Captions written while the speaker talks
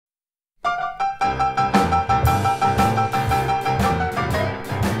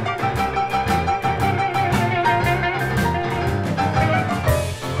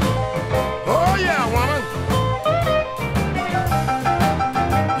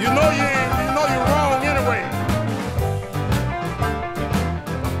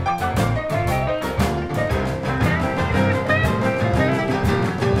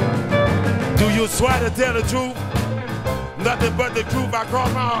swear to tell the truth? Nothing but the truth I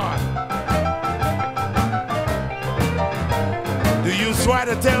cross my heart. Do you swear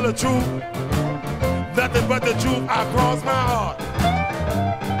to tell the truth? Nothing but the truth I cross my heart.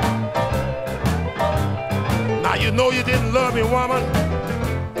 Now you know you didn't love me, woman.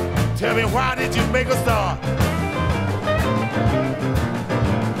 Tell me, why did you make a start?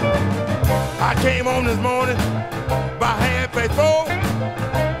 I came home this morning by 4:30.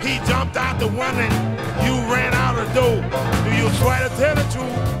 He jumped out the window and you ran out the door. Do you swear to tell the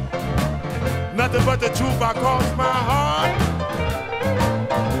truth? Nothing but the truth I cross my heart.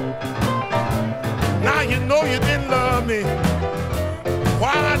 Now you know you didn't love me.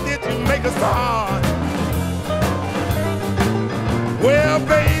 Why did you make a start? Well,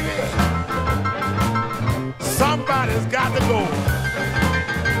 baby, somebody's got to go.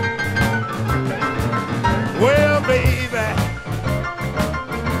 Well, baby,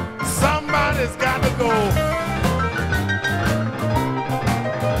 somebody's got to go.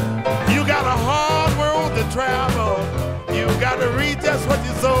 You got a hard road to travel. You got to read just what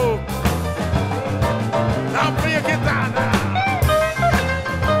you sow. Now play a guitar now.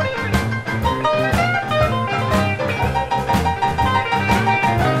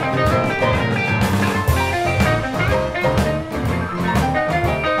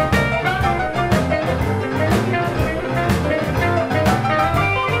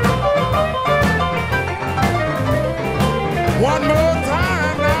 One more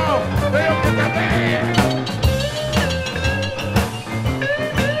time now, they'll get the band.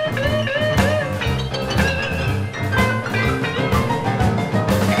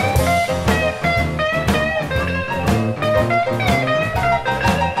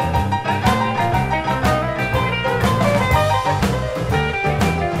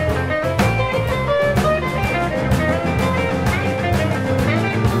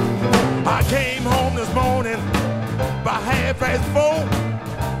 I came home this morning by 4:30.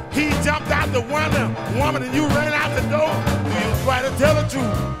 He jumped out the window, woman, and you ran out the door. Do you try to tell the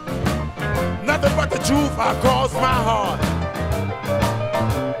truth? Nothing but the truth I cross my heart.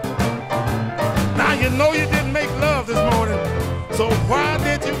 Now you know you didn't make love this morning, so why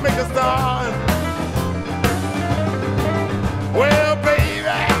did you make a start? Well,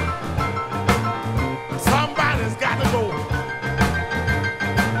 baby, somebody's got to go.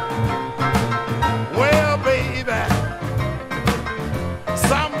 Well, baby,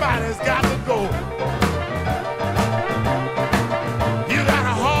 somebody's got to go. You got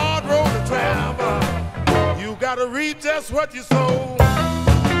a hard road to travel. You got to read just what you sow.